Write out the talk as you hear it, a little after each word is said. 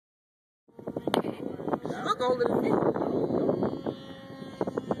look older than me.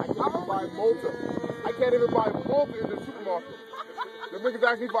 I can't even buy Malta. I can't even buy Malta in the supermarket. The niggas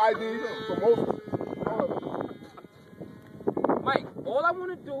ask me for ID for Malta. Mike, all I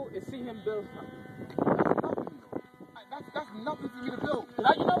want to do is see him build something. That's nothing for me to build.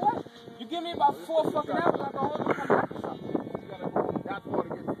 Now, you know what? You give me about 4 fucking hours, I go home and come back to something. You gotta go that far to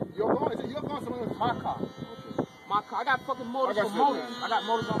get your car. Is it your car or someone else's? My car. Okay. My car. I got fucking motors for motors. I got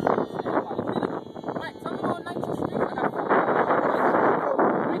motors on. Mike, tell me on Nitrostreets. I got fucking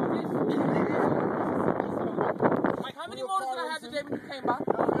like this. Mike, how many motors did I have today when you came by?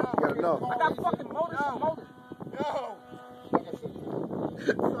 Yeah, no. I got fucking motors for motors. Yo. Like I said,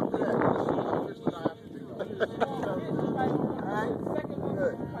 stop that.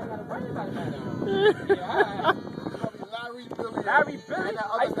 Larry Billy.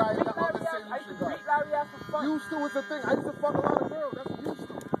 I used to beat Larry out for fun. Used to was the thing. I used to fuck a lot of girls. That's used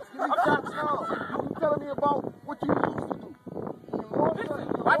to. Give me shots now. You telling me about what you used to do. Listen,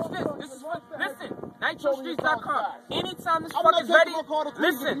 watch this. This is what. Listen, Nitrostreets.com. Anytime this fucker's ready.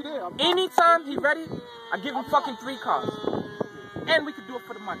 Listen, anytime he's ready, I give him fucking 3 cars. And we can do it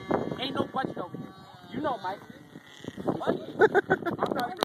for the money. Ain't no budget over here. You know, Mike. What? I'm not